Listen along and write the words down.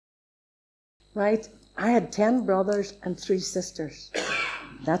right? I had 10 brothers and 3 sisters.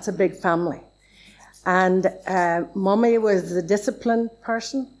 That's a big family. And Mummy was the disciplined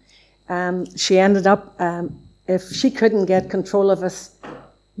person. She ended up, if she couldn't get control of us,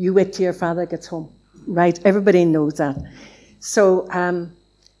 you wait till your father gets home, right? Everybody knows that. So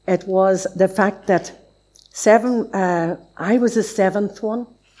it was the fact that I was the 7th one.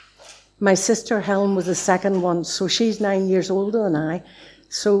 My sister Helen was the 2nd one, so she's 9 years older than I.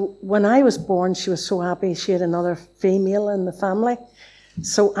 So when I was born, she was so happy she had another female in the family.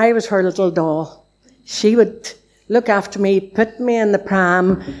 So I was her little doll. She would look after me, put me in the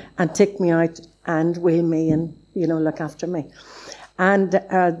pram and take me out and wheel me and, look after me. And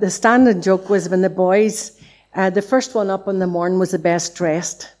the standing joke was when the boys, the first one up in the morning was the best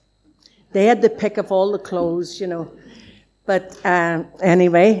dressed. They had the pick of all the clothes, But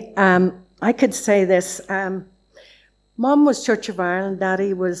anyway, I could say this. Mum was Church of Ireland,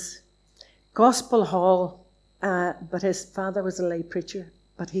 Daddy was Gospel Hall, but his father was a lay preacher,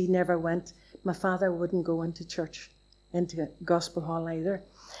 but he never went. My father wouldn't go into church, into Gospel Hall either.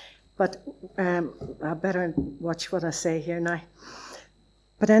 But I better watch what I say here now.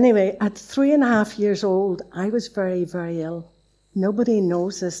 But anyway, at 3.5 years old, I was very, very ill. Nobody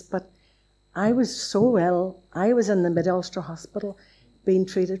knows this, but I was so ill. I was in the Mid-Ulster Hospital being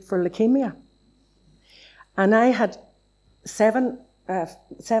treated for leukemia. And I had 7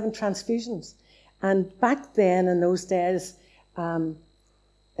 transfusions. And back then, in those days,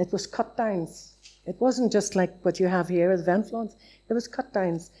 it was cut downs. It wasn't just like what you have here with Venflons. It was cut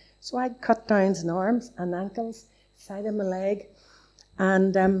downs. So I had cut downs in arms and ankles, side of my leg.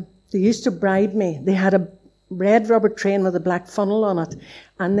 And they used to bribe me. They had a red rubber train with a black funnel on it.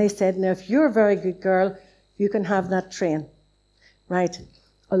 And they said, now, if you're a very good girl, you can have that train. Right?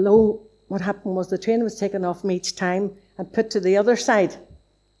 Although what happened was the train was taken off me each time and put to the other side.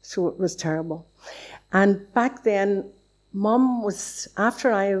 So it was terrible. And back then, Mum was,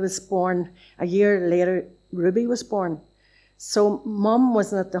 after I was born, a year later, Ruby was born. So Mum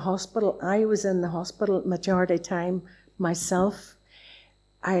wasn't at the hospital. I was in the hospital majority of the time myself.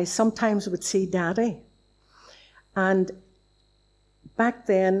 I sometimes would see Daddy. And back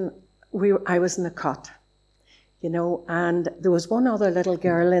then, I was in a cot, and there was one other little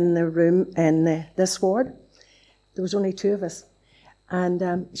girl in the room in this ward. There was only 2 of us.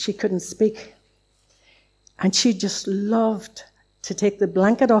 And she couldn't speak. And she just loved to take the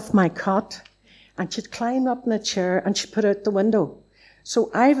blanket off my cot, and she'd climb up in a chair and she'd put it out the window.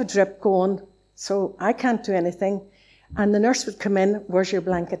 So I have a drip going, so I can't do anything. And the nurse would come in, where's your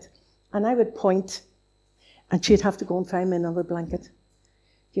blanket? And I would point, and she'd have to go and find me another blanket,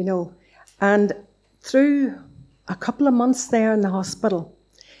 And through a couple of months there in the hospital,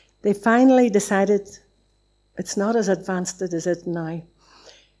 they finally decided it's not as advanced as it is now.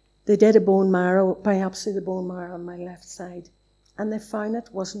 They did a bone marrow, biopsy of the bone marrow on my left side, and they found it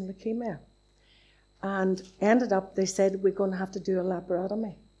wasn't leukemia. And ended up, they said, we're going to have to do a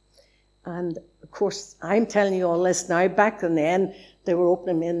laparotomy. And of course, I'm telling you all this now. Back then, they were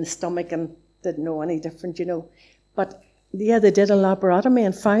opening me in the stomach and didn't know any different, But yeah, they did a laparotomy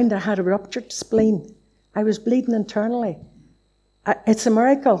and found I had a ruptured spleen. I was bleeding internally. It's a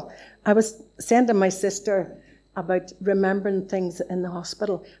miracle. I was saying to my sister about remembering things in the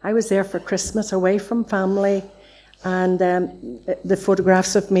hospital. I was there for Christmas, away from family, and the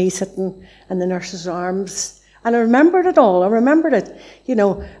photographs of me sitting in the nurse's arms. And I remembered it all. I remembered it,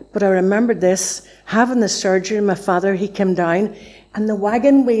 But I remembered this, having the surgery. My father, he came down, and the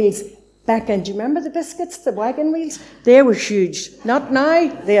wagon wheels back in. Do you remember the biscuits, the wagon wheels? They were huge. Not now.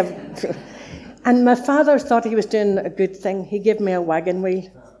 They have. And my father thought he was doing a good thing. He gave me a wagon wheel.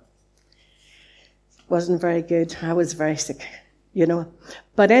 Wasn't very good. I was very sick,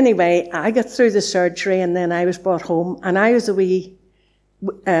 But anyway, I got through the surgery, and then I was brought home, and I was a wee,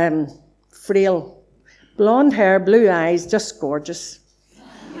 frail, blonde hair, blue eyes, just gorgeous.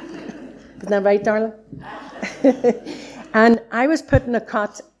 Isn't that right, darling? And I was put in a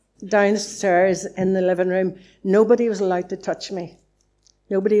cot downstairs in the living room. Nobody was allowed to touch me.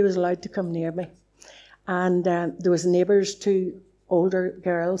 Nobody was allowed to come near me. And there was neighbours, 2 older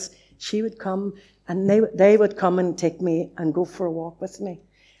girls. She would come, and they would come and take me and go for a walk with me.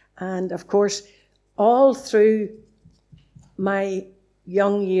 And of course, all through my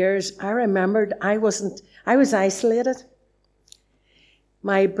young years, I remembered I was isolated.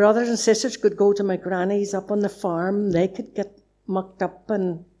 My brothers and sisters could go to my granny's up on the farm. They could get mucked up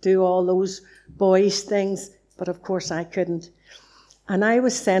and do all those boys' things, but of course I couldn't. And I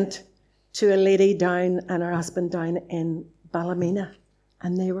was sent to a lady down and her husband down in Ballymena,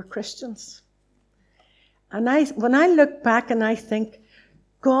 and they were Christians. And when I look back and I think,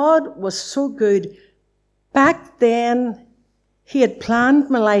 God was so good. Back then, he had planned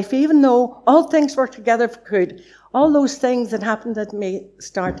my life, even though all things work together for good. All those things that happened at me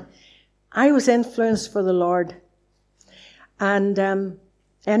start, I was influenced for the Lord. And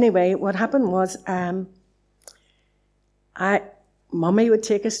anyway, what happened was, Mummy would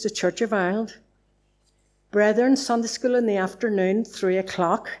take us to Church of Ireland. Brethren, Sunday school in the afternoon,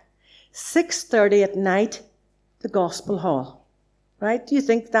 3:00. 6:30 at night, the Gospel Hall. Right? Do you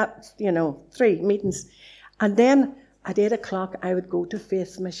think that, 3 meetings? And then at 8:00, I would go to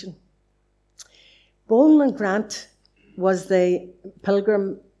Faith Mission. Boland and Grant was the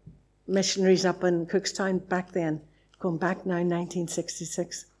pilgrim missionaries up in Cookstown back then, going back now,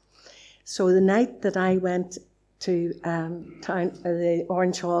 1966. So the night that I went to the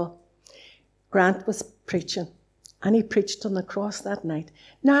Orange Hall, Grant was preaching, and he preached on the cross that night.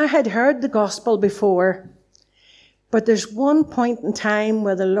 Now, I had heard the gospel before, but there's one point in time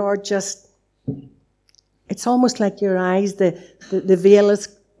where the Lord it's almost like your eyes, the veil is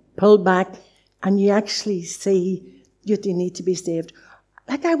pulled back, and you actually see that you need to be saved.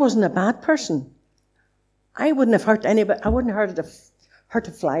 Like, I wasn't a bad person. I wouldn't have hurt anybody. I wouldn't have hurt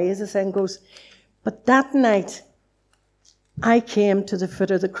a fly, as the saying goes. But that night, I came to the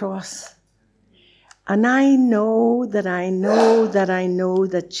foot of the cross. And I know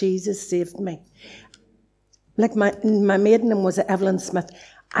that Jesus saved me. Like my maiden name was Evelyn Smith.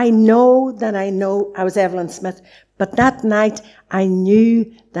 I know I was Evelyn Smith. But that night, I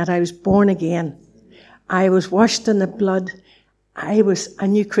knew that I was born again. I was washed in the blood. I was a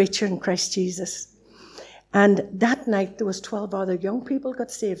new creature in Christ Jesus. And that night, there was 12 other young people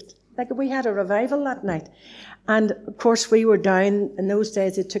got saved. Like, we had a revival that night. And, of course, we were down. In those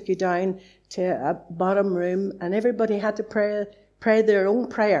days, they took you down to a bottom room, and everybody had to pray their own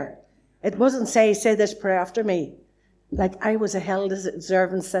prayer. It wasn't say this prayer after me. Like, I was a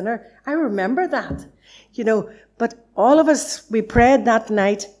hell-deserving sinner. I remember that, But all of us, we prayed that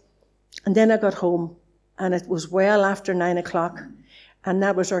night, and then I got home, and it was well after 9:00, and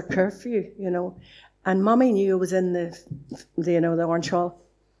that was our curfew, And Mummy knew I was in the Orange Hall.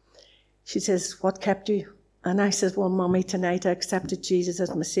 She says, "What kept you?" And I said, "Well, Mummy, tonight I accepted Jesus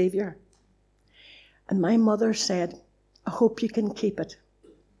as my Saviour." And my mother said, "I hope you can keep it."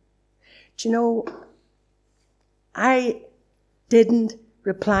 Do you know, I didn't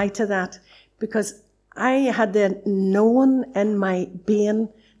reply to that because I had the knowing in my being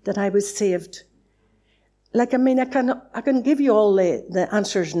that I was saved. Like, I can give you all the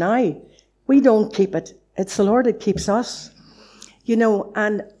answers now. We don't keep it. It's the Lord that keeps us.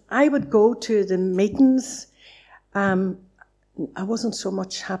 And I would go to the meetings. I wasn't so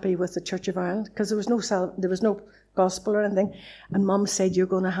much happy with the Church of Ireland because there was no gospel or anything. And Mum said,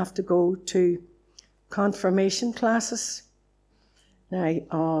 "You're going to have to go to confirmation classes."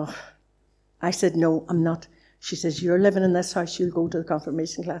 Now, I said, "No, I'm not." She says, "You're living in this house, you'll go to the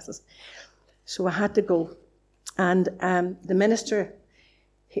confirmation classes." So I had to go. And the minister,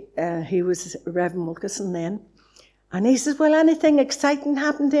 he was Reverend Wilkinson then, and he says, "Will anything exciting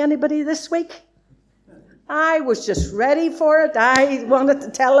happen to anybody this week?" I was just ready for it. I wanted to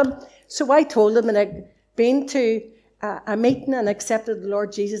tell him. So I told him, and I'd been to a meeting and accepted the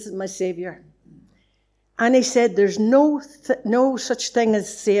Lord Jesus as my Saviour. And he said, "There's no such thing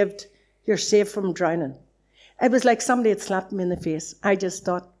as saved. You're saved from drowning." It was like somebody had slapped me in the face. I just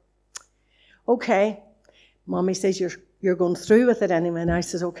thought, okay. Mommy says, you're going through with it anyway. And I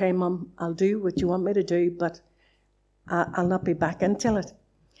says, "Okay, Mum, I'll do what you want me to do, but I'll not be back into it."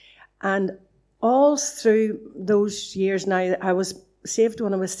 And all through those years now, I was saved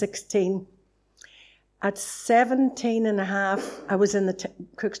when I was 16. At 17 and a half, I was in the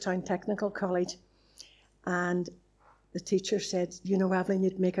Cookstown Technical College. And the teacher said, "Evelyn,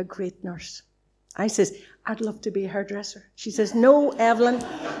 you'd make a great nurse." I says, "I'd love to be a hairdresser." She says, "No, Evelyn."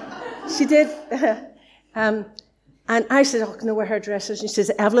 She did. And I said, "Oh, no, we're hairdressers." She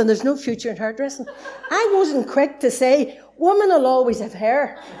says, "Evelyn, there's no future in hairdressing." I wasn't quick to say, women will always have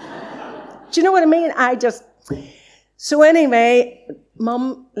hair. Do you know what I mean? So anyway,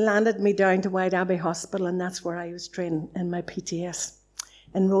 Mum landed me down to White Abbey Hospital, and that's where I was training in my PTS,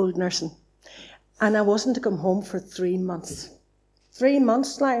 enrolled nursing. And I wasn't to come home for 3 months. 3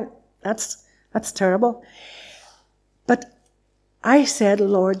 months, like, that's terrible. But I said,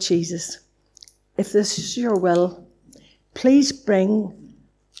 "Lord Jesus, if this is your will, please bring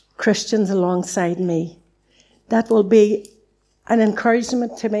Christians alongside me. That will be an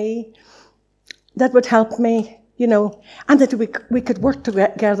encouragement to me, that would help me, and that we could work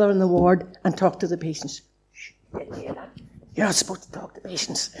together in the ward and talk to the patients." Shh, didn't hear that. You're not supposed to talk to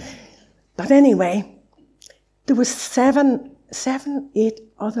patients. But anyway, there was 7, 8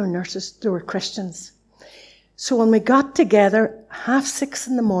 other nurses, they were Christians. So when we got together, 6:30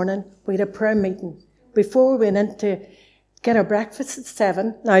 in the morning, we had a prayer meeting before we went in to get our breakfast at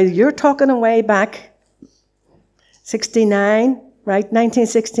 7. Now, you're talking a way back, 69, right,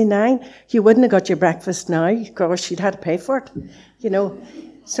 1969. You wouldn't have got your breakfast now. Of course, you'd had to pay for it, you know.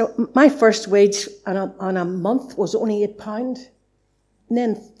 So my first wage on a month was only £8. And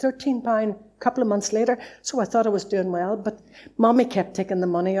then £13 a couple of months later. So I thought I was doing well. But Mommy kept taking the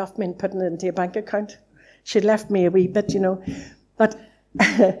money off me and putting it into a bank account. She'd left me a wee bit, you know. But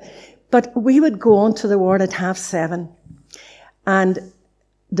but we would go on to the ward at 7:30. And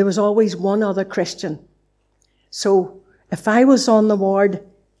there was always one other Christian. So if I was on the ward,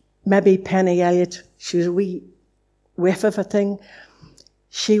 maybe Penny Elliott, she was a wee whiff of a thing,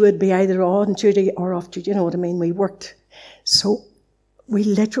 she would be either on duty or off duty, you know what I mean? We worked. So we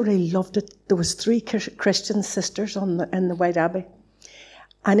literally loved it. There was 3 Christian sisters in the White Abbey.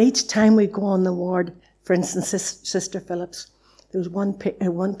 And each time we go on the ward, for instance, Sister Phillips, there was one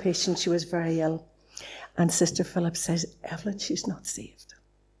patient, she was very ill. And Sister Phillips says, Evelyn, she's not saved.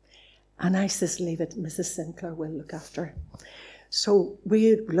 And I says, leave it, Mrs. Sinclair will look after her. So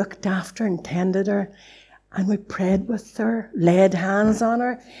we looked after and tended her, and we prayed with her, laid hands on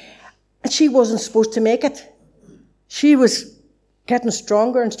her. And she wasn't supposed to make it. She was getting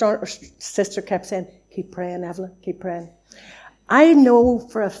stronger and stronger. Her sister kept saying, keep praying, Evelyn, keep praying. I know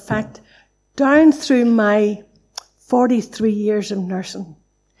for a fact, down through my 43 years of nursing,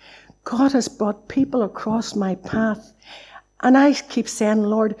 God has brought people across my path. And I keep saying,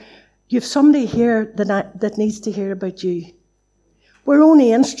 Lord, you've somebody here that needs to hear about you. We're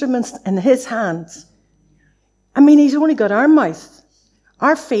only instruments in his hands. I mean, he's only got our mouth,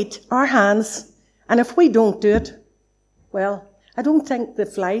 our feet, our hands. And if we don't do it, well, I don't think the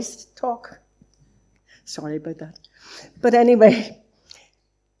flies talk. Sorry about that. But anyway,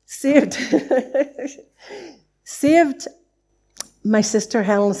 saved. Saved. My sister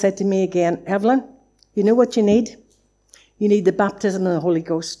Helen said to me again, Evelyn, you know what you need? You need the baptism of the Holy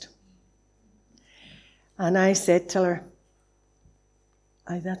Ghost. And I said to her,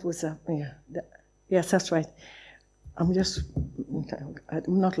 yes, that's right. I'm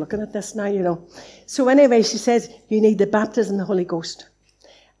not looking at this now, you know. So anyway, she says, you need the baptism of the Holy Ghost.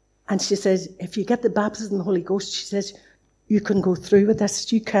 And she says, if you get the baptism of the Holy Ghost, she says, you can go through with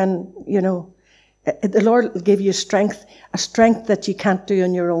this. You can, you know, the Lord will give you strength, a strength that you can't do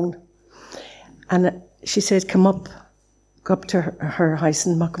on your own. And she said, go up to her house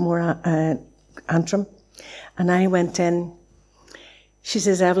in Muckamore, Antrim. And I went in. She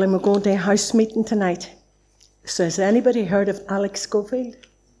says, Evelyn, we're going to a house meeting tonight. So has anybody heard of Alex Schofield?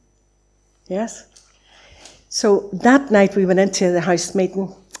 Yes? So that night we went into the house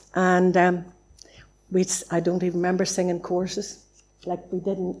meeting, and I don't even remember singing choruses. Like we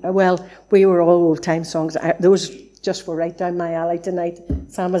didn't, we were all old-time songs. Those just were right down my alley tonight.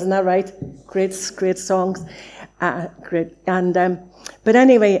 Sam, isn't that right? Great songs. Great. And but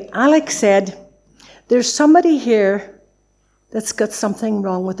anyway, Alex said, there's somebody here that's got something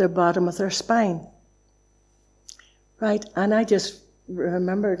wrong with their bottom of their spine. Right? And I just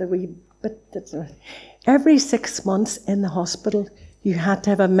remembered a wee bit. Every 6 months in the hospital, you had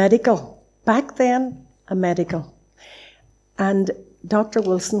to have a medical. Back then, a medical. And Dr.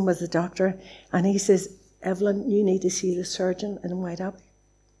 Wilson was the doctor, and he says, Evelyn, you need to see the surgeon in White Abbey.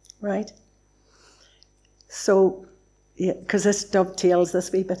 Right? So, yeah, because this dovetails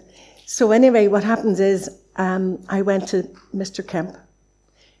this wee bit. So anyway, what happens is, I went to Mr. Kemp,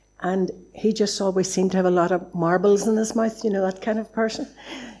 and he just always seemed to have a lot of marbles in his mouth, you know, that kind of person.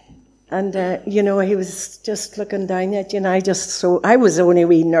 And, you know, he was just looking down at you, and I was only a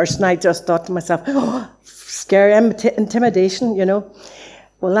wee nurse, and I just thought to myself, oh, scary, intimidation, you know.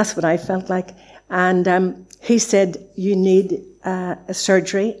 Well, that's what I felt like. And he said, you need a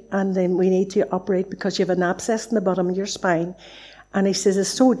surgery, and then we need to operate because you have an abscess in the bottom of your spine. And he says, it's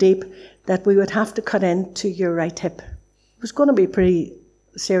so deep that we would have to cut into your right hip. It was going to be pretty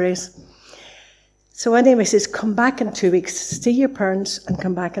serious. So anyway, he says, come back in 2 weeks. See your parents and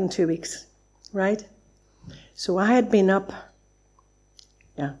come back in 2 weeks. Right? So I had been up,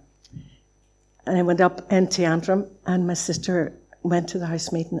 and I went up into Antrim, and my sister went to the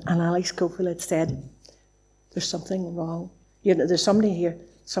house meeting, and Alex Schofield had said, there's something wrong. You know, there's somebody here,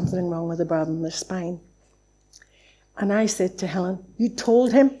 something wrong with the bottom of their spine. And I said to Helen, you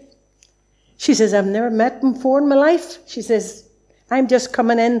told him? She says, I've never met him before in my life. She says, I'm just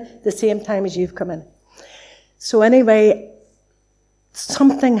coming in the same time as you've come in. So anyway,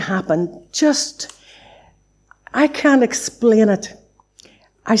 something happened. I can't explain it.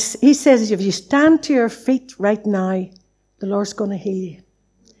 He says, if you stand to your feet right now, the Lord's going to heal you.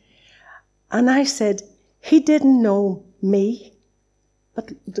 And I said, he didn't know me,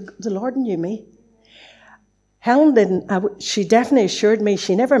 but the Lord knew me. Helen didn't. She definitely assured me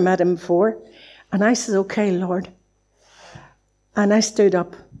she never met him before. And I said, okay, Lord. And I stood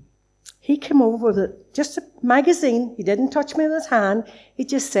up. He came over with just a magazine. He didn't touch me with his hand. He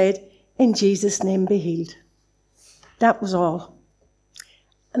just said, in Jesus' name be healed. That was all.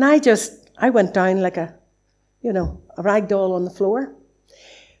 And I went down like a rag doll on the floor.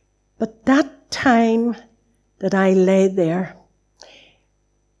 But that time that I lay there,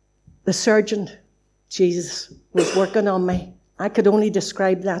 the surgeon, Jesus, was working on me. I could only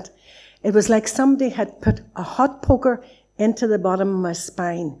describe that. It was like somebody had put a hot poker into the bottom of my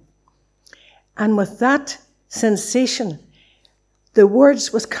spine. And with that sensation, the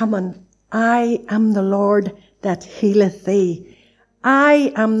words was coming, I am the Lord that healeth thee.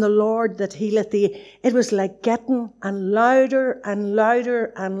 I am the Lord that healeth thee. It was like getting and louder and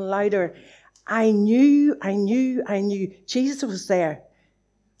louder and louder. I knew. Jesus was there.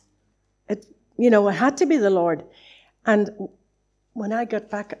 It had to be the Lord. And when I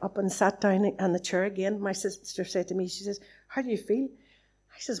got back up and sat down on the chair again, my sister said to me, she says, how do you feel?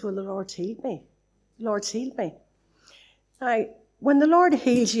 I says, well, the Lord's healed me. The Lord's healed me. Now, when the Lord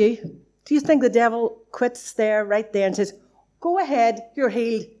heals you, do you think the devil quits there, right there, and says, go ahead, you're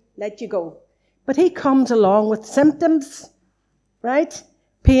healed, let you go? But he comes along with symptoms, right?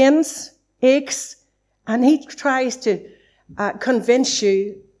 Pains, aches, and he tries to convince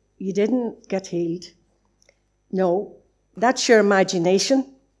you didn't get healed. No, that's your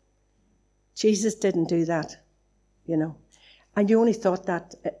imagination. Jesus didn't do that, And you only thought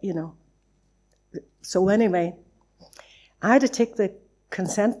that, So anyway, I had to take the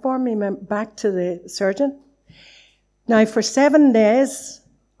consent form and went back to the surgeon. Now, for 7 days,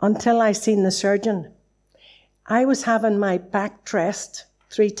 until I seen the surgeon, I was having my back dressed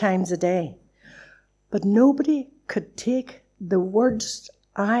 3 times a day. But nobody could take the words,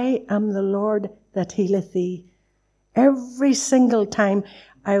 I am the Lord that healeth thee. Every single time,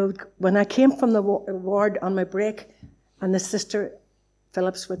 when I came from the ward on my break, and the sister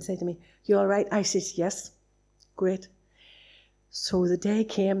Phillips would say to me, you all right? I says, yes. Great. So the day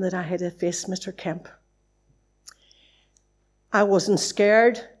came that I had to face Mr. Kemp. I wasn't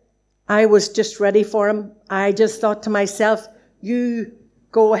scared. I was just ready for him. I just thought to myself, you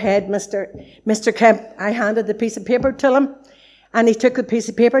go ahead, Mr. Kemp. I handed the piece of paper to him, and he took the piece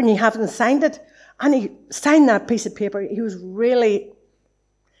of paper, and he hadn't signed it. And he signed that piece of paper. He was really,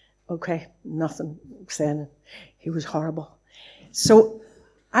 nothing saying. He was horrible. So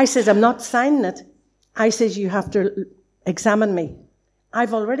I says, I'm not signing it. I says, you have to examine me.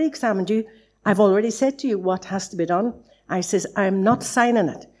 I've already examined you. I've already said to you what has to be done. I says, I'm not signing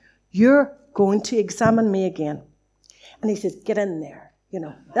it. You're going to examine me again. And he says, get in there.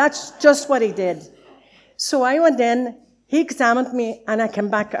 That's just what he did. So I went in, he examined me, and I came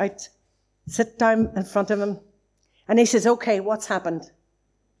back out, sit down in front of him. And he says, okay, what's happened?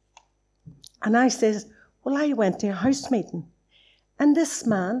 And I says, well, I went to a house meeting, and this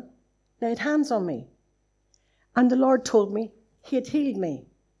man laid hands on me. And the Lord told me he had healed me.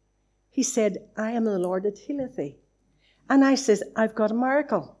 He said, I am the Lord that healeth thee. And I says, I've got a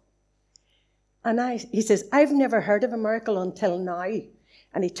miracle. And he says, I've never heard of a miracle until now.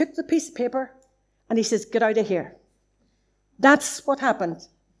 And he took the piece of paper and he says, get out of here. That's what happened.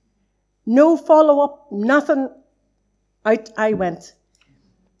 No follow-up, nothing. Out I went.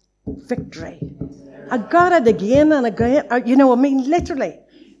 Victory. I got it again and again, literally.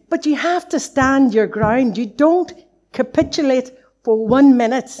 But you have to stand your ground. You don't capitulate for 1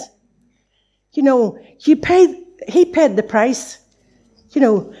 minute. He paid the price,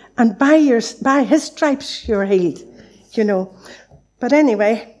 and by his stripes you're healed, But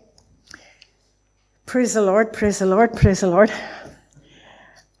anyway, praise the Lord, praise the Lord, praise the Lord.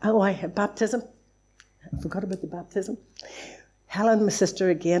 Oh, I had baptism. I forgot about the baptism. Helen, my sister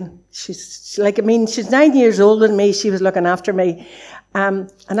again, she's 9 years older than me. She was looking after me. And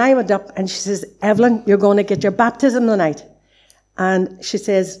I went up and she says, Evelyn, you're going to get your baptism tonight. And she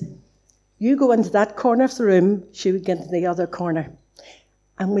says, you go into that corner of the room. She would get into the other corner.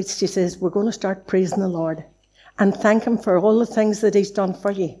 And she says, we're going to start praising the Lord and thank him for all the things that he's done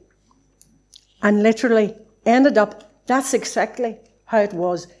for you. And literally ended up, that's exactly how it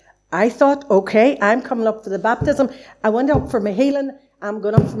was. I thought, okay, I'm coming up for the baptism. I went up for my healing. I'm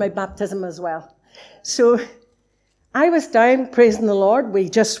going up for my baptism as well. So I was down praising the Lord. We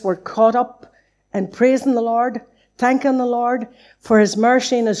just were caught up in praising the Lord, thanking the Lord for his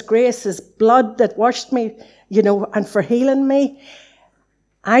mercy and his grace, his blood that washed me, and for healing me.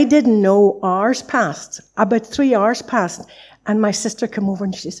 I didn't know hours passed, about 3 hours passed. And my sister came over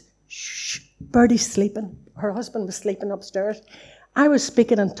and she says, shh, Bertie's sleeping. Her husband was sleeping upstairs. I was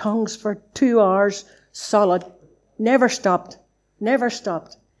speaking in tongues for 2 hours solid. Never stopped. Never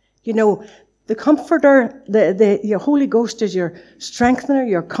stopped. You know, the comforter, your Holy Ghost is your strengthener,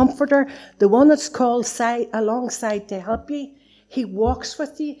 your comforter, the one that's called alongside to help you. He walks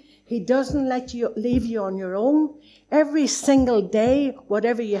with you. He doesn't let you leave you on your own. Every single day,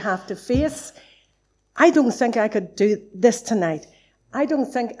 whatever you have to face. I don't think I could do this tonight. I don't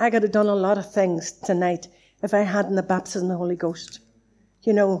think I could have done a lot of things tonight if I hadn't the baptism of the Holy Ghost.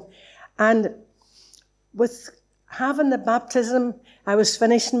 You know, and with having the baptism, I was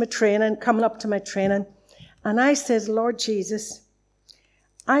finishing my training, coming up to my training, and I said, Lord Jesus,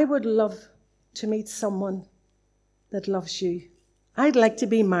 I would love to meet someone that loves you. I'd like to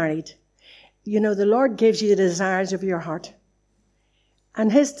be married. You know, the Lord gives you the desires of your heart.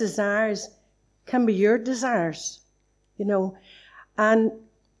 And his desires can be your desires, you know. And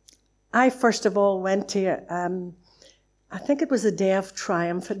I first of all went to, I think it was a day of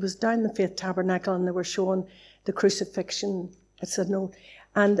triumph. It was down the Faith Tabernacle and they were showing the crucifixion. I said no.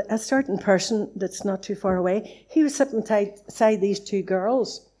 And a certain person that's not too far away, he was sitting beside these 2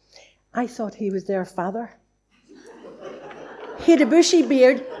 girls. I thought he was their father. He had a bushy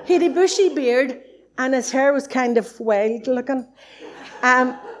beard, and his hair was kind of wild looking.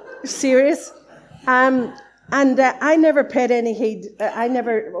 Serious. And I never paid any heed. I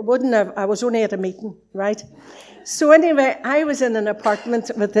was only at a meeting, right? So anyway, I was in an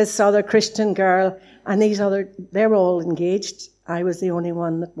apartment with this other Christian girl, and they're all engaged. I was the only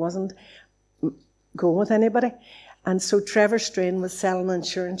one that wasn't going with anybody. And so Trevor Strain was selling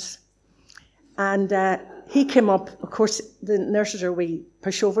insurance. And he came up, of course, the nurses are wee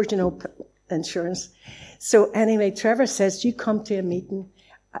pushovers, you know, insurance. So anyway, Trevor says, you come to a meeting.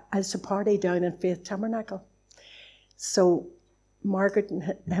 It's a party down in Faith Tabernacle. So Margaret and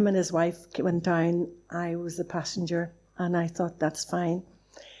him and his wife went down. I was the passenger, and I thought, that's fine.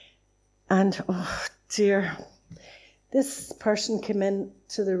 And, oh dear, this person came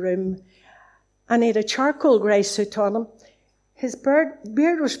into the room, and he had a charcoal grey suit on him. His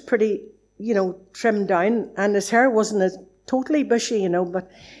beard was pretty, you know, trimmed down, and his hair wasn't as totally bushy, you know,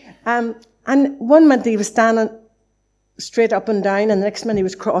 but, and one minute he was standing straight up and down, and the next minute he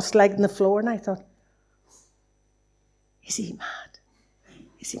was cross-legged on the floor, and I thought, is he mad?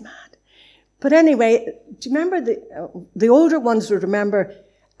 Is he mad? But anyway, do you remember the older ones would remember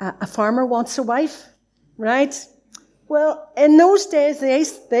a farmer wants a wife, right? Well, in those days,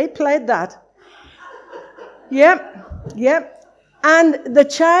 they played that. Yep. And the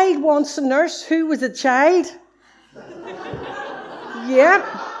child wants a nurse. Who was the child? Yep.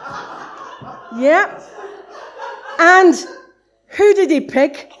 And who did he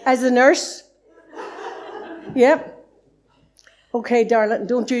pick as a nurse? Yep. Okay, darling,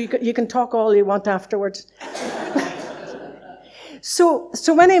 don't you can talk all you want afterwards. So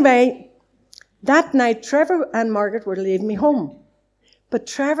anyway, that night, Trevor and Margaret were leaving me home. But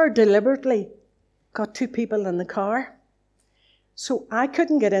Trevor deliberately got 2 people in the car. So I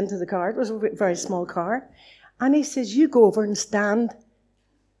couldn't get into the car. It was a very small car. And he says, you go over and stand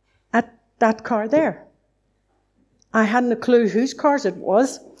at that car there. I hadn't a clue whose cars it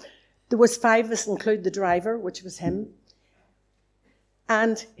was. There was 5 of us, including the driver, which was him.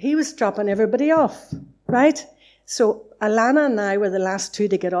 And he was dropping everybody off, right? So Alana and I were the last 2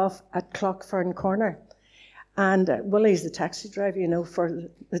 to get off at Clockfern Corner. And Willie's the taxi driver, you know, for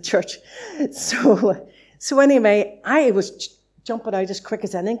the church. So anyway, I was jumping out as quick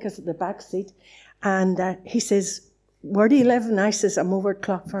as anything because of the back seat. And he says, where do you live? And I says, I'm over at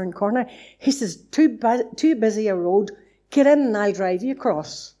Clockfern Corner. He says, too busy a road. Get in and I'll drive you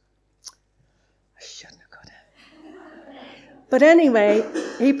across. I shouldn't have got it. But anyway,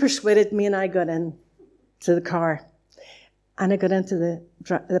 he persuaded me and I got in to the car. And I got into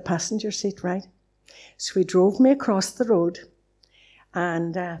the passenger seat, right? So he drove me across the road.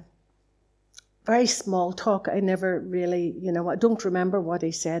 And very small talk. I never really, you know, I don't remember what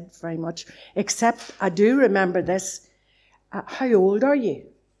he said very much. Except I do remember this. How old are you?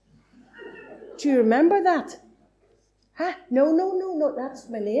 Do you remember that? Huh? No, that's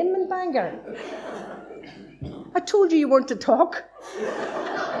my name in Bangor. I told you weren't to talk.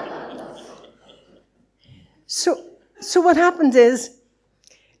 So what happened is,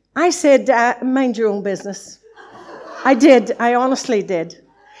 I said, mind your own business. I did, I honestly did.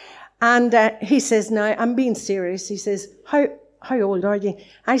 And he says, now, I'm being serious. He says, how old are you?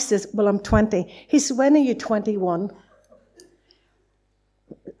 I says, well, I'm 20. He says, when are you 21?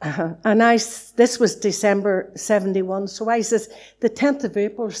 And this was December 71. So I says, the 10th of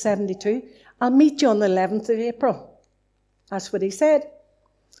April, 72. I'll meet you on the 11th of April. That's what he said.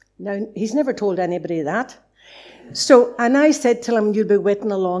 Now, he's never told anybody that. So, and I said to him, you'll be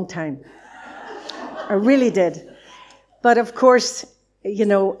waiting a long time. I really did. But of course,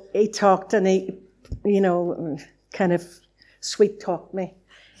 he talked and he, kind of sweet talked me.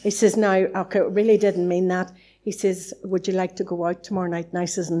 He says, no, okay, I really didn't mean that. He says, would you like to go out tomorrow night? And I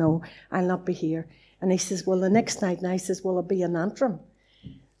says, no, I'll not be here. And he says, well, the next night. And I says, well, I'll be in Antrim.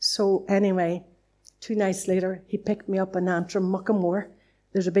 So anyway, 2 nights later, he picked me up in Antrim, Muckamore.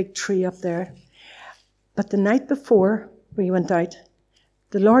 There's a big tree up there. But the night before we went out,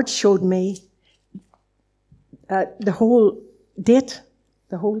 the Lord showed me the whole date.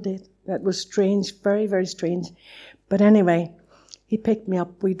 That was strange, very, very strange. But anyway, he picked me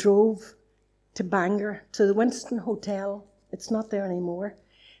up. We drove to Bangor, to the Winston Hotel. It's not there anymore.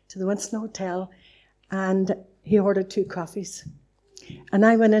 To the Winston Hotel. And he ordered 2 coffees. And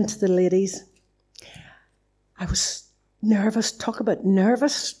I went into the ladies. I was nervous. Talk about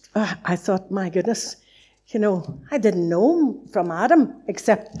nervous. I thought, my goodness, I didn't know him from Adam,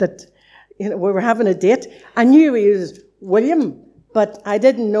 except that, we were having a date. I knew he was William, but I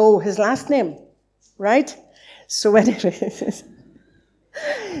didn't know his last name, right? So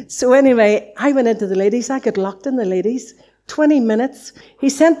anyway, I went into the ladies. I got locked in the ladies. 20 minutes. He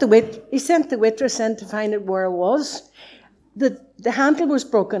sent the waitress in to find out where I was. The handle was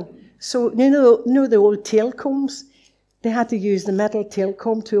broken. So, the old tail combs? They had to use the metal tail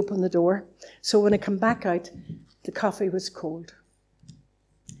comb to open the door. So when I come back out, the coffee was cold.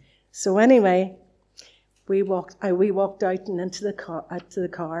 So anyway, we walked out and into the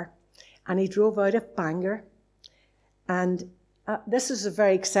car, and he drove out of Bangor. And this is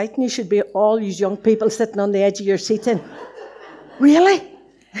very exciting. You should be all these young people sitting on the edge of your seat in. Really?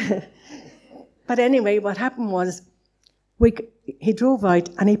 But anyway, what happened was, he drove out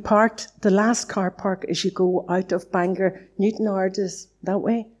and he parked the last car park as you go out of Bangor, Newton Arches, that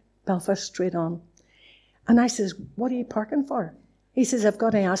way, Belfast, straight on. And I says, what are you parking for? He says, I've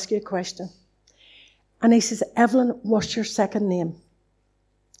got to ask you a question. And he says, Evelyn, what's your second name?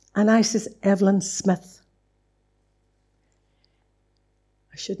 And I says, Evelyn Smith.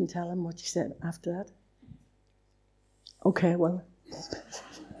 I shouldn't tell him what you said after that. Okay, well.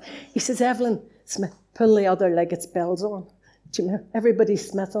 He says, Evelyn Smith. Pull the other leg, it's bells on. Do you remember? Everybody's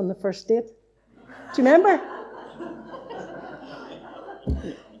Smith on the first date. Do you remember?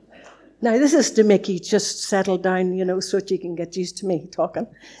 Now, this is to make you just settle down, so that you can get used to me talking.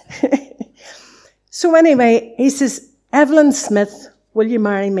 So anyway, he says, Evelyn Smith, will you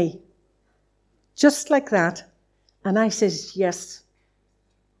marry me? Just like that. And I says, yes.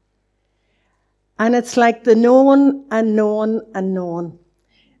 And it's like the known and known and known.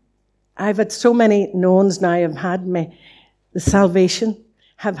 I've had so many knowns now. I've had the salvation,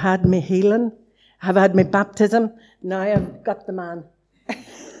 have had my healing, have had my baptism. Now I've got the man.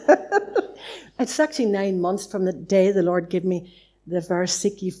 It's actually 9 months from the day the Lord gave me the verse,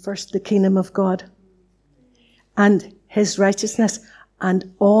 seek ye first the kingdom of God and his righteousness,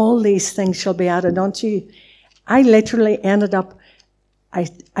 and all these things shall be added unto you. I literally ended up, I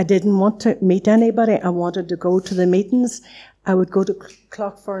didn't want to meet anybody. I wanted to go to the meetings. I would go to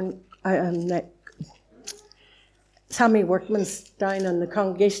Clockfern, Sammy Workman's down on the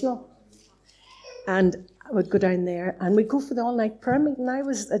Congregational, and I would go down there and we'd go for the all-night prayer meeting. I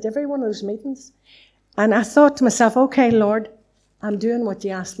was at every one of those meetings, and I thought to myself, okay, Lord, I'm doing what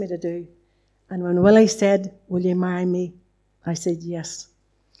you asked me to do. And when Willie said, will you marry me? I said yes.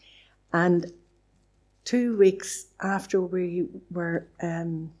 And 2 weeks after we were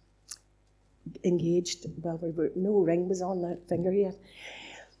engaged, no ring was on that finger yet,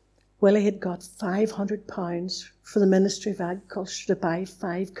 Willie had got £500 for the Ministry of Agriculture to buy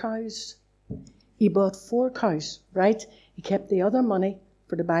 5 cows. He bought 4 cows, right? He kept the other money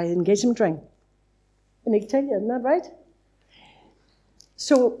to buy the engagement ring. And he can tell you, isn't that right?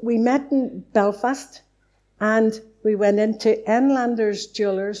 So we met in Belfast, and we went into Enlander's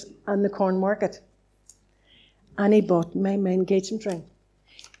Jewellers and the Corn Market. And he bought my engagement ring.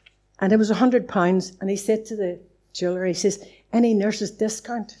 And it was £100, and he said to the jeweller, he says, any nurse's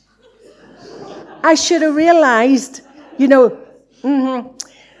discount? I should have realised,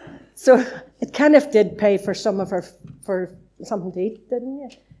 So it kind of did pay for some of her, for something to eat, didn't you?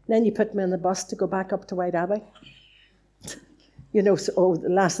 Then you put me on the bus to go back up to White Abbey. The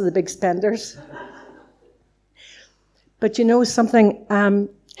last of the big spenders. But something,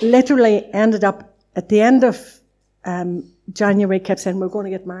 literally ended up at the end of January, kept saying, we're going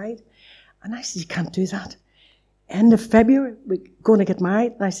to get married. And I said, you can't do that. End of February, we're going to get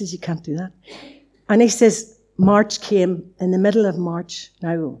married. And I said, you can't do that. And he says, March came, in the middle of March.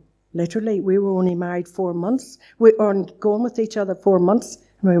 Now, literally, we were only married 4 months. We were going with each other 4 months,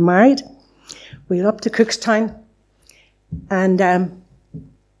 And we were married. We went up to Cookstown. And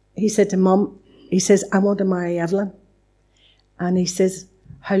he said to Mum, he says, I want to marry Evelyn. And he says,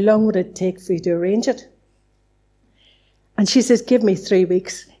 how long would it take for you to arrange it? And she says, give me 3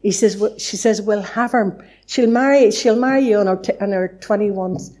 weeks. He says, she says, we'll have her. She'll marry you on her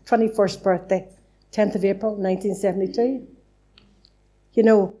 21st birthday, 10th of April, 1972. You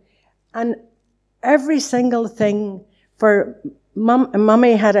know, and every single thing for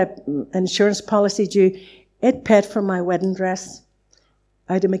Mummy had an insurance policy due. It paid for my wedding dress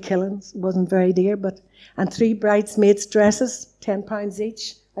out of McKillen's. It wasn't very dear, and 3 bridesmaids' dresses, £10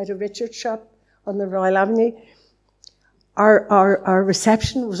 each, out of Richard's shop on the Royal Avenue. Our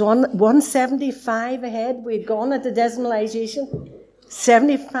reception was on 175 ahead. We'd gone at the decimalisation.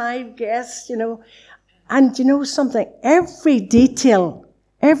 75 guests, you know. And you know something? Every detail,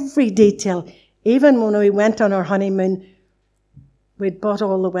 even when we went on our honeymoon, we'd bought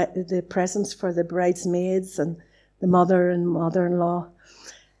all the presents for the bridesmaids and the mother and mother-in-law.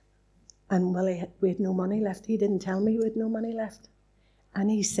 And we had no money left. He didn't tell me we had no money left.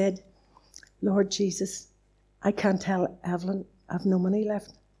 And he said, Lord Jesus, I can't tell Evelyn I've no money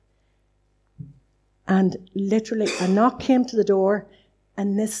left. And literally a knock came to the door,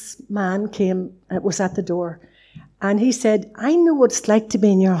 and this man was at the door. And he said, I know what it's like to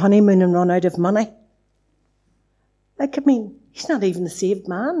be in your honeymoon and run out of money. Like, I mean, he's not even a saved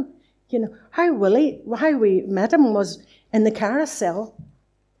man. You know, how we met him was in the carousel.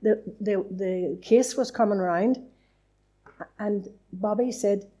 The case was coming around, and Bobby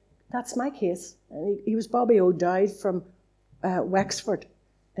said, that's my case. And he was Bobby O'Dowd from Wexford,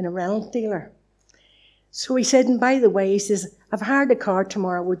 in a rental dealer. So he said, and by the way, he says, I've hired a car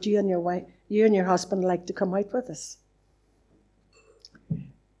tomorrow. Would you and your husband like to come out with us?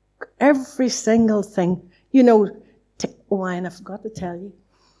 Every single thing. You know, and I forgot to tell you,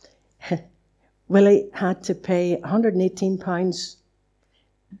 Willie had to pay £118.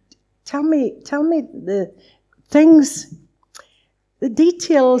 Tell me the things, the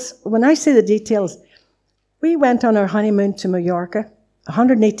details. When I say the details, we went on our honeymoon to Mallorca,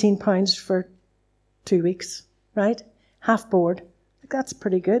 £118 for 2 weeks, right? Half board. That's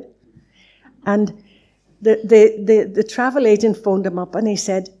pretty good. And the travel agent phoned him up and he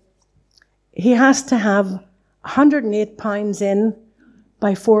said he has to have £108 in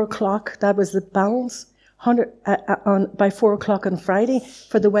by 4 o'clock. That was the balance. By 4 o'clock on Friday,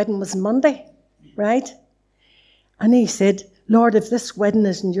 for the wedding was Monday, right? And he said, Lord, if this wedding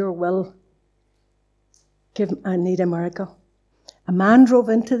isn't your will, I need a miracle. A man drove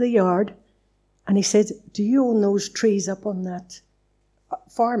into the yard and he said, do you own those trees up on that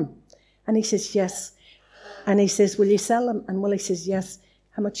farm? And he says, yes. And he says, will you sell them? And Willie says, yes.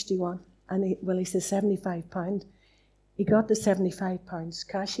 How much do you want? And Willie says, £75. He got the £75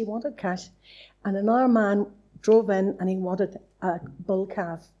 cash. He wanted cash. And another man drove in and he wanted a bull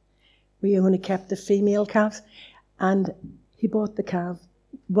calf. We only kept the female calves. And he bought the calf.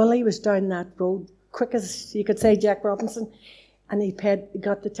 Willie was down that road, quick as you could say Jack Robinson, and he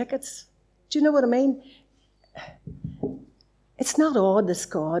got the tickets. Do you know what I mean? It's not odd, this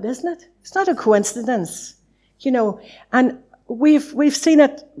God, isn't it? It's not a coincidence, you know. And we've seen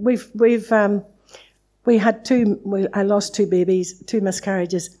it. We had I lost 2 babies, 2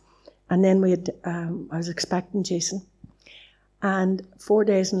 miscarriages, and then I was expecting Jason, and 4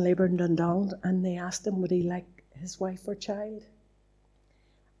 days in labour in Dundonald, and they asked him would he like his wife or child.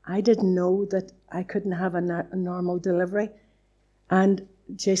 I didn't know that I couldn't have a normal delivery, and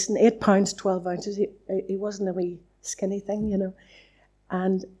Jason, 8 pounds 12 ounces. He wasn't a wee skinny thing, you know,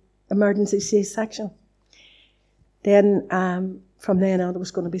 and emergency C-section. Then from then on, it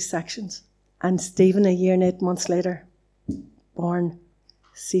was going to be sections. And Stephen, 1 year and 8 months later, born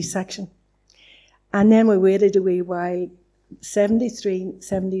C-section. And then we waited a wee while, 73,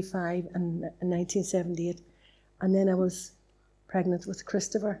 75, and 1978. And then I was pregnant with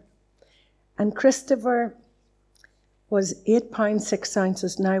Christopher. And Christopher was 8 pounds 6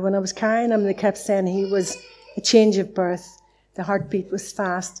 ounces. Now, when I was carrying him, they kept saying he was a change of birth. The heartbeat was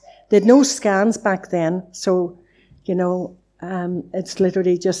fast. They had no scans back then, so, you know, it's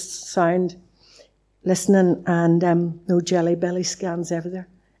literally just sound, listening, and no jelly belly scans either.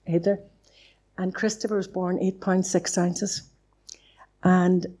 And Christopher was born 8 pounds 6 ounces,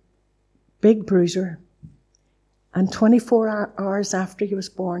 and big bruiser. And 24 hours after he was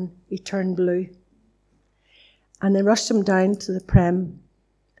born, he turned blue. And they rushed him down to the Prem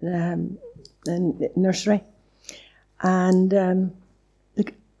nursery. And a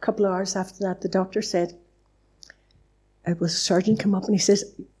couple of hours after that, the doctor said, it was a surgeon come up and he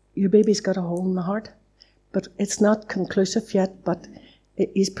says, your baby's got a hole in the heart, but it's not conclusive yet, but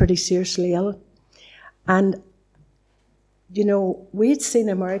he's pretty seriously ill. And, you know, we'd seen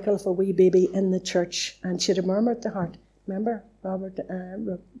a miracle of a wee baby in the church, and she had a murmur at the heart. Remember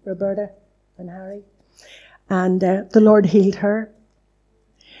Roberta and Harry? And the Lord healed her.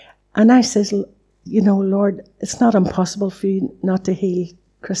 And I says, you know, Lord, it's not impossible for you not to heal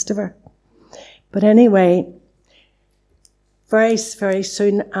Christopher. But anyway, very, very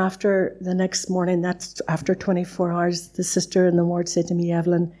soon after the next morning, that's after 24 hours, the sister in the ward said to me,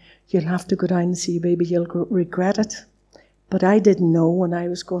 Evelyn, you'll have to go down and see your baby, you'll regret it. But I didn't know when I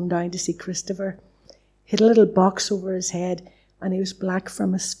was going down to see Christopher. He had a little box over his head and he was black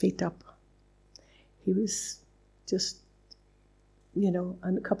from his feet up. He was just, you know,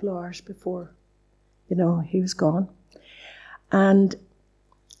 and a couple of hours before, you know, he was gone. And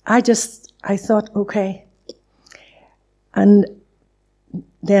I thought, okay. And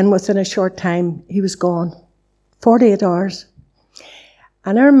then within a short time, he was gone. 48 hours.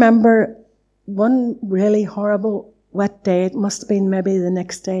 And I remember one really horrible wet day. It must have been maybe the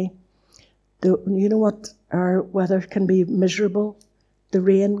next day. You know what? Our weather can be miserable. The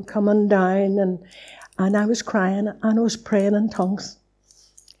rain coming down. And I was crying and I was praying in tongues.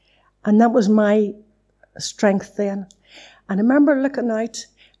 And that was my strength then. And I remember looking out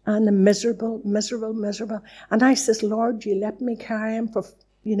and the miserable. And I says, Lord, you let me carry him for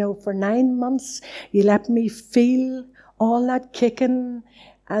 9 months. You let me feel all that kicking.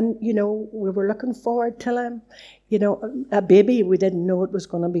 And, you know, we were looking forward to him. You know, a baby, we didn't know it was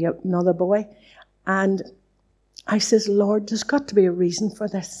going to be another boy. And I says, Lord, there's got to be a reason for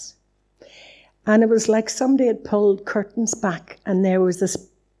this. And it was like somebody had pulled curtains back and there was this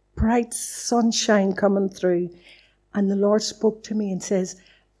bright sunshine coming through. And the Lord spoke to me and says,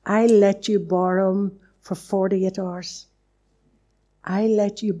 I let you borrow him for 48 hours. I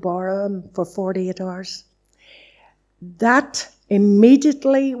let you borrow him for 48 hours. That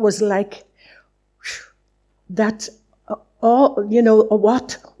immediately was like, that, all, you know,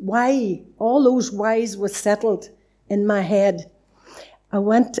 what, why, all those whys were settled in my head. I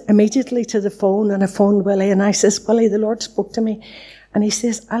went immediately to the phone and I phoned Willie and I says, Willie, the Lord spoke to me. And he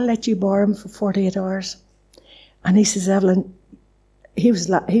says, I'll let you borrow him for 48 hours. And he says, Evelyn, he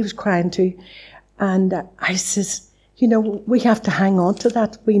was crying too. And I says, you know, we have to hang on to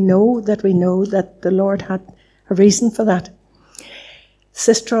that. We know that the Lord had a reason for that.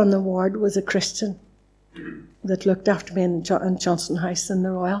 Sister on the ward was a Christian that looked after me in Johnson House in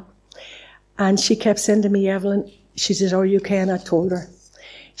the Royal. And she kept saying to me, Evelyn, she says, are you okay? And I told her.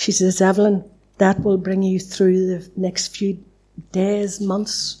 She says, Evelyn, that will bring you through the next few days,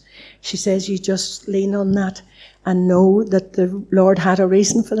 months. She says, you just lean on that and know that the Lord had a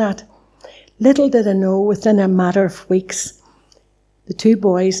reason for that. Little did I know, within a matter of weeks, the two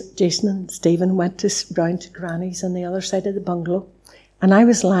boys, Jason and Stephen, went round to Granny's on the other side of the bungalow. And I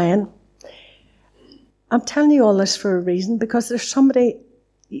was lying. I'm telling you all this for a reason, because there's somebody,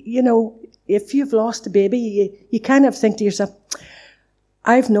 you know, if you've lost a baby, you kind of think to yourself,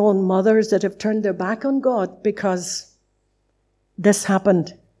 I've known mothers that have turned their back on God because this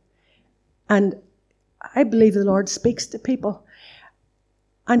happened. And I believe the Lord speaks to people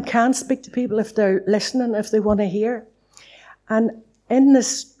and can speak to people if they're listening, if they want to hear. And in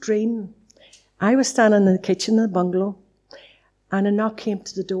this dream, I was standing in the kitchen of the bungalow and a knock came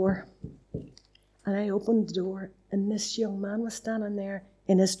to the door. And I opened the door and this young man was standing there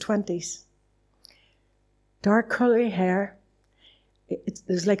in his 20s. Dark curly hair. It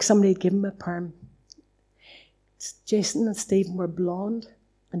was like somebody had given him a perm. Jason and Stephen were blonde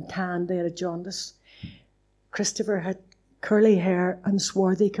and tanned. They had a jaundice. Christopher had curly hair and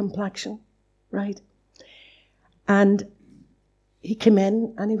swarthy complexion, right? And he came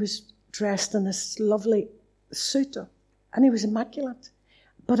in and he was dressed in this lovely suit and he was immaculate.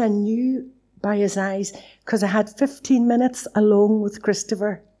 But I knew by his eyes, because I had 15 minutes alone with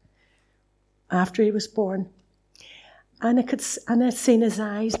Christopher after he was born. And I'd seen his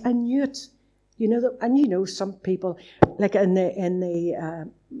eyes. I knew it. You know, and you know, some people, like in the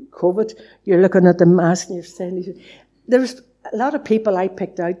COVID, you're looking at the mask and you're saying, there was a lot of people I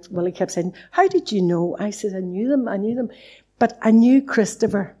picked out. Well, he kept saying, how did you know? I said, I knew them. But I knew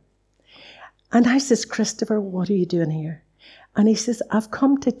Christopher. And I says, Christopher, what are you doing here? And he says, I've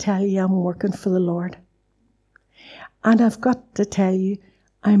come to tell you I'm working for the Lord. And I've got to tell you,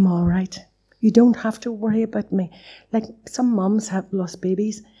 I'm all right. You don't have to worry about me. Like some mums have lost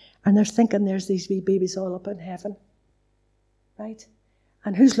babies and they're thinking there's these wee babies all up in heaven. Right?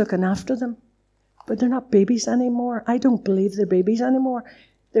 And who's looking after them? But they're not babies anymore. I don't believe they're babies anymore.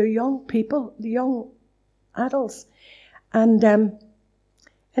 They're young people, young adults. And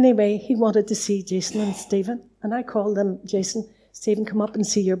anyway, he wanted to see Jason and Stephen. And I called them, Jason, Stephen, come up and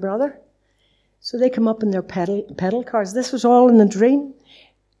see your brother. So they come up in their pedal cars. This was all in a dream.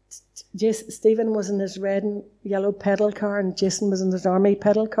 Stephen was in his red and yellow pedal car, and Jason was in his army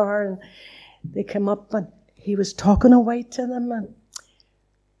pedal car, and they came up and he was talking away to them, and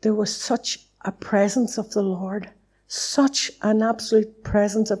there was such a presence of the Lord, such an absolute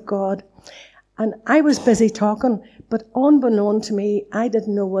presence of God. And I was busy talking, but unbeknown to me, I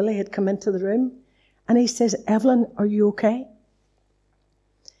didn't know Willie had come into the room, and he says, Evelyn, are you okay?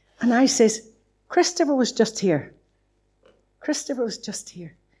 And I says, Christopher was just here. Christopher was just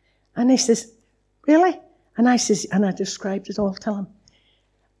here. And he says, really? And I says, and I described it all to him.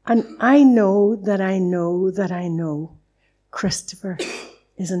 And I know Christopher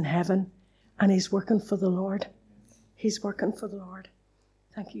is in heaven and he's working for the Lord. He's working for the Lord.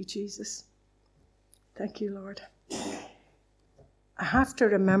 Thank you, Jesus. Thank you, Lord. I have to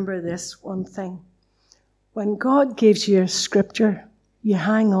remember this one thing. When God gives you a scripture, you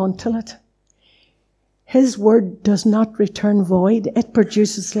hang on to it. His word does not return void. It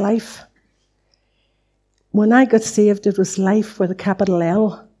produces life. When I got saved, it was life with a capital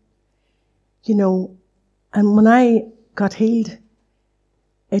L. And when I got healed,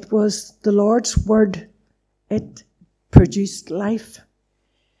 it was the Lord's word. It produced life.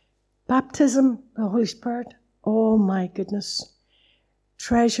 Baptism, the Holy Spirit, oh my goodness.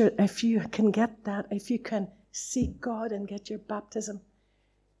 Treasure, if you can get that, if you can seek God and get your baptism,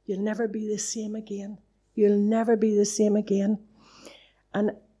 you'll never be the same again. You'll never be the same again.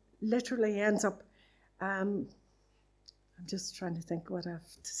 And literally ends up, I'm just trying to think what I have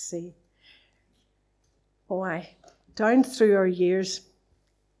to say. Down through our years,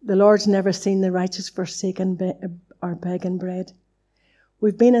 the Lord's never seen the righteous forsaken or begging bread.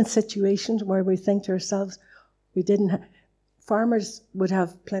 We've been in situations where we think to ourselves, farmers would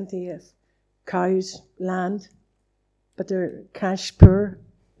have plenty of cows, land, but they're cash poor,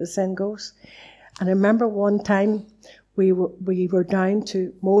 the saying goes. And I remember one time we were down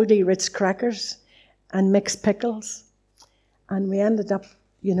to mouldy Ritz crackers and mixed pickles. And we ended up,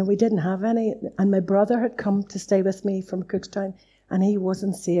 we didn't have any. And my brother had come to stay with me from Cookstown, and he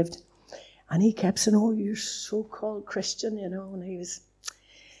wasn't saved. And he kept saying, oh, you're so-called Christian,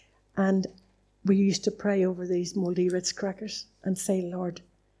 and we used to pray over these mouldy Ritz crackers and say, Lord,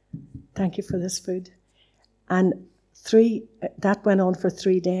 thank you for this food. And that went on for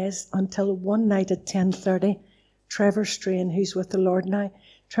 3 days until one night at 10:30, Trevor Strain, who's with the Lord now,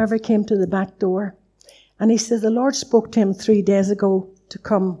 Trevor came to the back door and he says, the Lord spoke to him 3 days ago to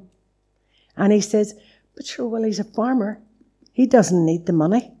come. And he says, but sure, well, he's a farmer. He doesn't need the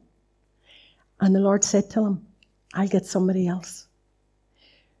money. And the Lord said to him, I'll get somebody else.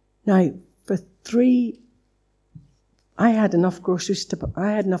 Now, I had enough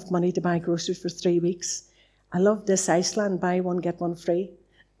money to buy groceries for 3 weeks. I love this Iceland, buy one, get one free.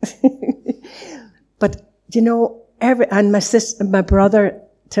 But, and my brother,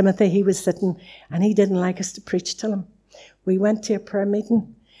 Timothy, he was sitting, and he didn't like us to preach to him. We went to a prayer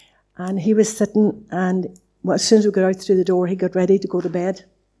meeting, and he was sitting, and as soon as we got out through the door, he got ready to go to bed.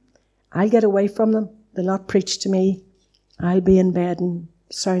 I'll get away from them. They'll not preach to me. I'll be in bed and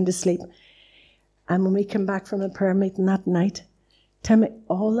sound asleep. And when we came back from the prayer meeting that night, Timmy,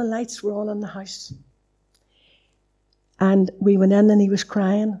 all the lights were on in the house. And we went in and he was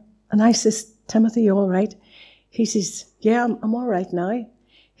crying. And I says, Timothy, you all right? He says, yeah, I'm all right now.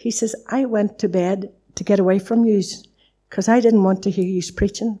 He says, I went to bed to get away from you because I didn't want to hear you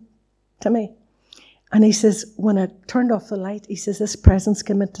preaching to me. And he says, when I turned off the light, he says, this presence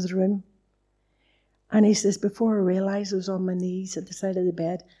came into the room. And he says, before I realised, I was on my knees at the side of the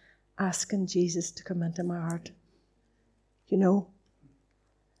bed, asking Jesus to come into my heart.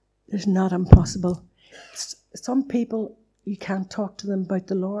 There's not impossible. Some people, you can't talk to them about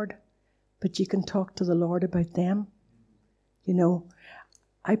the Lord, but you can talk to the Lord about them.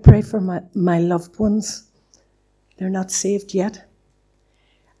 I pray for my loved ones. They're not saved yet.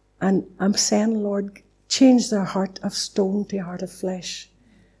 And I'm saying, Lord, change their heart of stone to a heart of flesh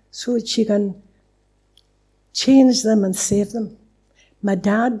so that you can change them and save them. My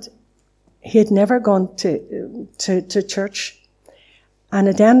dad, he had never gone to church, and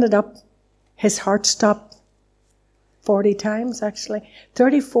it ended up, his heart stopped 40 times actually.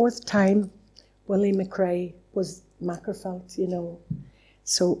 34th time, Willie McRae was macrofelt,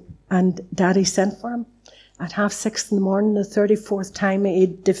 So, and Daddy sent for him at 6:30 in the morning. The 34th time he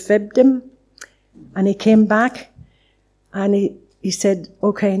defibbed him, and he came back, and he said,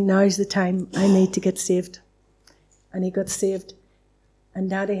 okay, now's the time, I need to get saved. And he got saved. And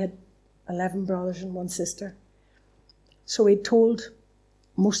Daddy had 11 brothers and 1 sister. So he told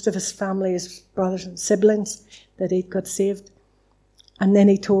most of his family, his brothers and siblings, that he'd got saved. And then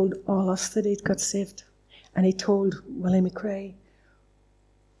he told all us that he'd got saved. And he told Willie McRae,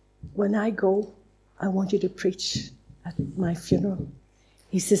 when I go, I want you to preach at my funeral.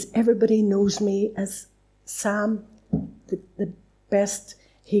 He says, everybody knows me as Sam, the best.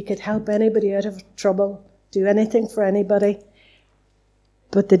 He could help anybody out of trouble, do anything for anybody.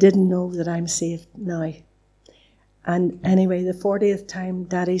 But they didn't know that I'm saved now. And anyway, the 40th time,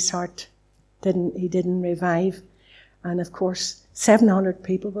 Daddy's heart didn't revive. And of course, 700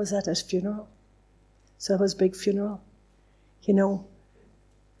 people was at his funeral. So it was a big funeral. You know,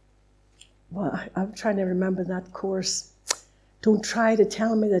 well, I'm trying to remember that chorus. Don't try to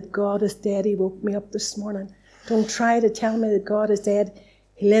tell me that God is dead. He woke me up this morning. Don't try to tell me that God is dead.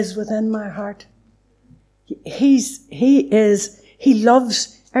 He lives within my heart. He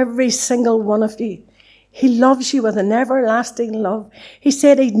loves every single one of you. He loves you with an everlasting love. He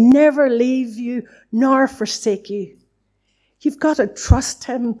said he'd never leave you nor forsake you. You've got to trust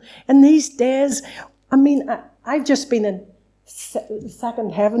him. In these days, I mean, I've just been in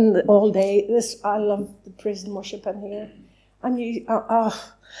second heaven all day. I love the praise and worship in here. And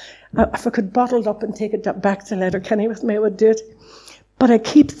if I could bottle it up and take it back to Letterkenny with me, I would do it. But I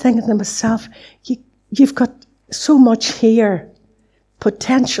keep thinking to myself, you've got so much here,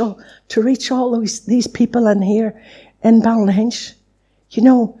 potential to reach all these people in here in Ballyhinch. You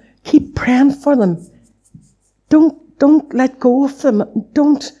know, keep praying for them. Don't let go of them.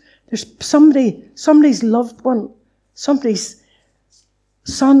 There's somebody's loved one, somebody's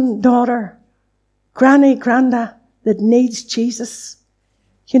son, daughter, granny, granda that needs Jesus.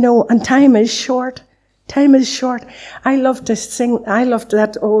 You know, and time is short. Time is short. I love to sing. I loved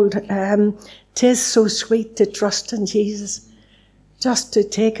that old, 'tis so sweet to trust in Jesus. Just to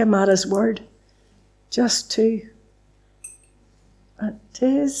take him at his word. Just to.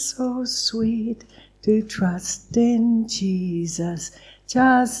 'Tis so sweet to trust in Jesus.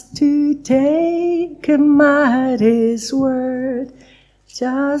 Just to take him at his word.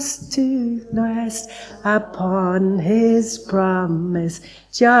 Just to rest upon his promise,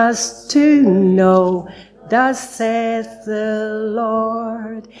 just to know, thus saith the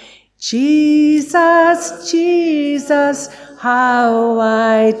Lord. Jesus, Jesus, how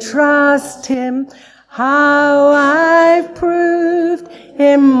I trust him, how I've proved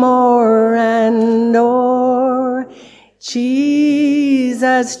him more and more.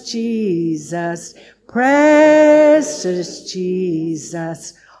 Jesus, Jesus, precious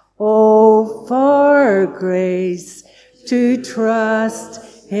Jesus, oh, for grace to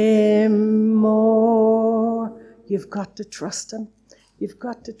trust him more. You've got to trust him. You've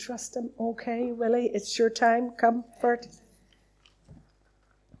got to trust him. Okay, Willie, it's your time. Comfort.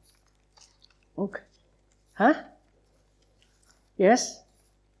 Okay. Huh? Yes?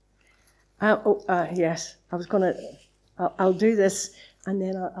 Yes. I'll do this, and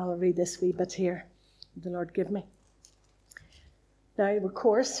then I'll read this wee bit here. The Lord give me. Now, of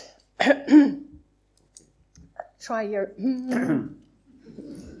course, try your...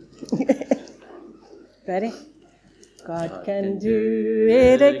 Ready? God can do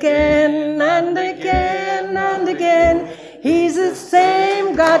it again and again and again. He's the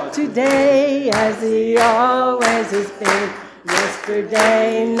same God today as he always has been.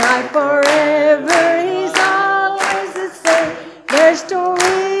 Yesterday, now, forever, he's always the same. There's no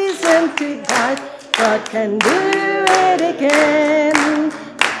reason to doubt. God can do it again.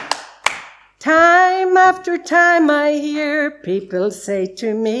 Time after time I hear people say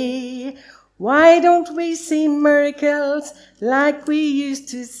to me, why don't we see miracles like we used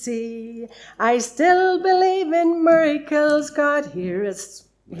to see? I still believe in miracles. God hears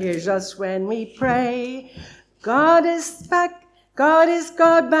us when we pray. God is back. God is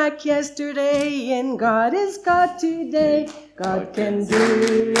God back yesterday, and God is God today. God can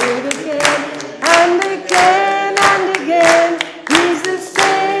do it again and again and again. He's the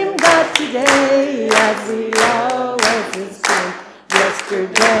same God today as he always has been.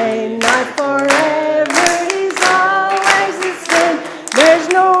 Yesterday, not forever, he's always the same. There's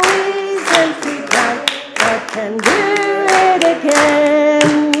no reason to doubt. God can do it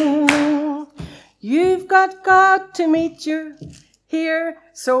again. You've got God to meet you here,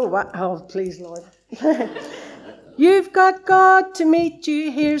 so what? Oh, please, Lord. You've got God to meet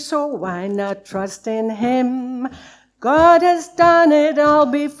you here, so why not trust in him? God has done it all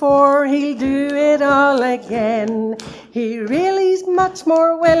before, he'll do it all again. He really is much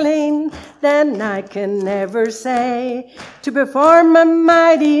more willing than I can ever say to perform a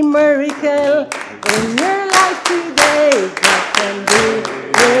mighty miracle in your life today. God can do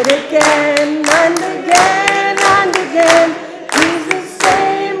it again and again and again. He's the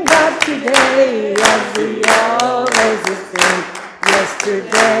same God today as he always has been. Yes,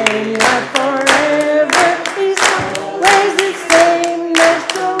 yesterday, not forever. He's always the same. There's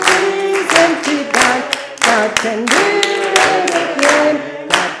no reason to doubt. God can do it again.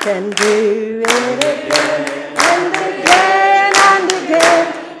 God can do it again and again and again.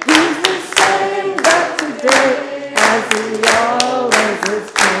 He's the same God today as He always has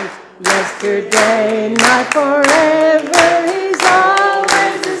been. Yesterday, not forever. He's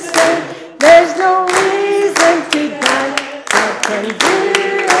always the same. There's no reason to doubt. God can do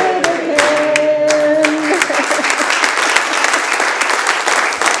it again.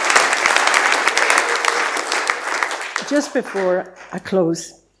 Just before I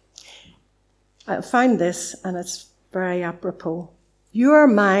close, I found this, and it's very apropos. You are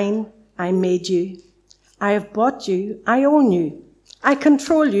mine, I made you. I have bought you, I own you. I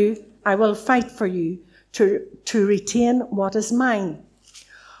control you, I will fight for you to retain what is mine.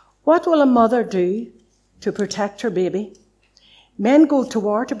 What will a mother do to protect her baby? Men go to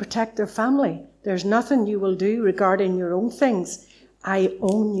war to protect their family. There's nothing you will do regarding your own things. I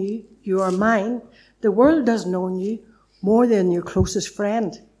own you, you are mine. The world doesn't own you more than your closest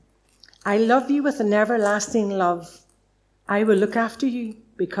friend. I love you with an everlasting love. I will look after you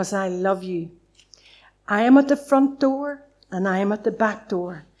because I love you. I am at the front door and I am at the back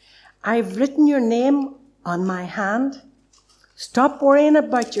door. I've written your name on my hand. Stop worrying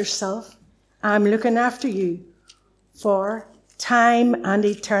about yourself. I'm looking after you for time and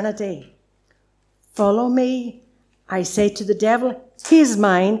eternity. Follow me. I say to the devil, he is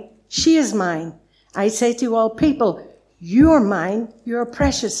mine, she is mine. I say to all people, you are mine, you are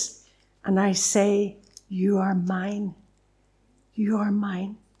precious. And I say, you are mine. You are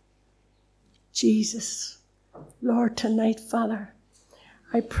mine. Jesus, Lord, tonight, Father,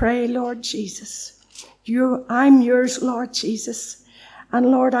 I pray, Lord Jesus, I'm yours, Lord Jesus. And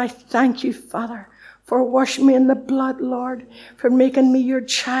Lord, I thank you, Father, for washing me in the blood, Lord, for making me your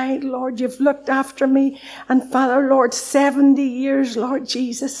child, Lord. You've looked after me. And Father, Lord, 70 years, Lord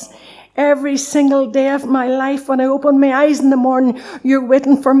Jesus. Every single day of my life, when I open my eyes in the morning, you're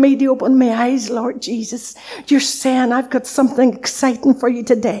waiting for me to open my eyes, Lord Jesus. You're saying, I've got something exciting for you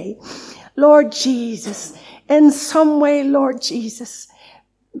today. Lord Jesus, in some way, Lord Jesus,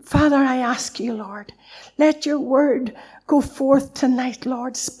 Father, I ask you, Lord, let your word go forth tonight,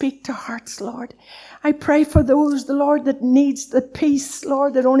 Lord. Speak to hearts, Lord. I pray for those, the Lord, that needs the peace,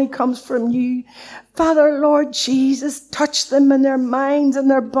 Lord, that only comes from you. Father, Lord Jesus, touch them in their minds and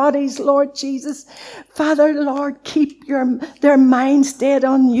their bodies, Lord Jesus. Father, Lord, keep their minds stayed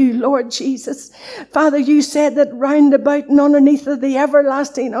on you, Lord Jesus. Father, you said that round about and underneath of the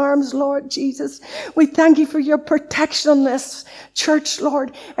everlasting arms, Lord Jesus. We thank you for your protection on this church,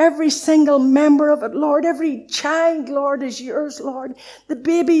 Lord. Every single member of it, Lord. Every child, Lord, is yours, Lord. The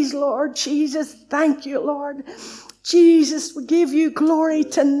babies, Lord Jesus. Thank you, Lord. Jesus, we give you glory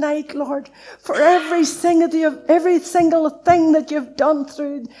tonight, Lord, for every single thing that you've done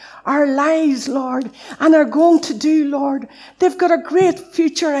through our lives, Lord, and are going to do, Lord. They've got a great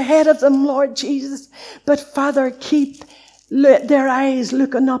future ahead of them, Lord Jesus. But Father, keep their eyes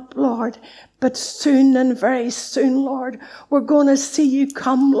looking up, Lord. But soon and very soon, Lord, we're going to see you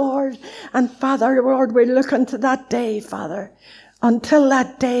come, Lord. And Father, Lord, we're looking to that day, Father. Until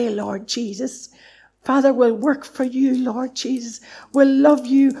that day, Lord Jesus. Father, we'll work for you, Lord Jesus. We'll love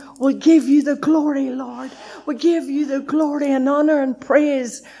you. We'll give you the glory, Lord. We'll give you the glory and honor and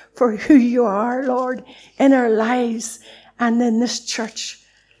praise for who you are, Lord, in our lives and in this church.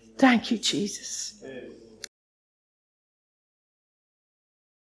 Thank you, Jesus.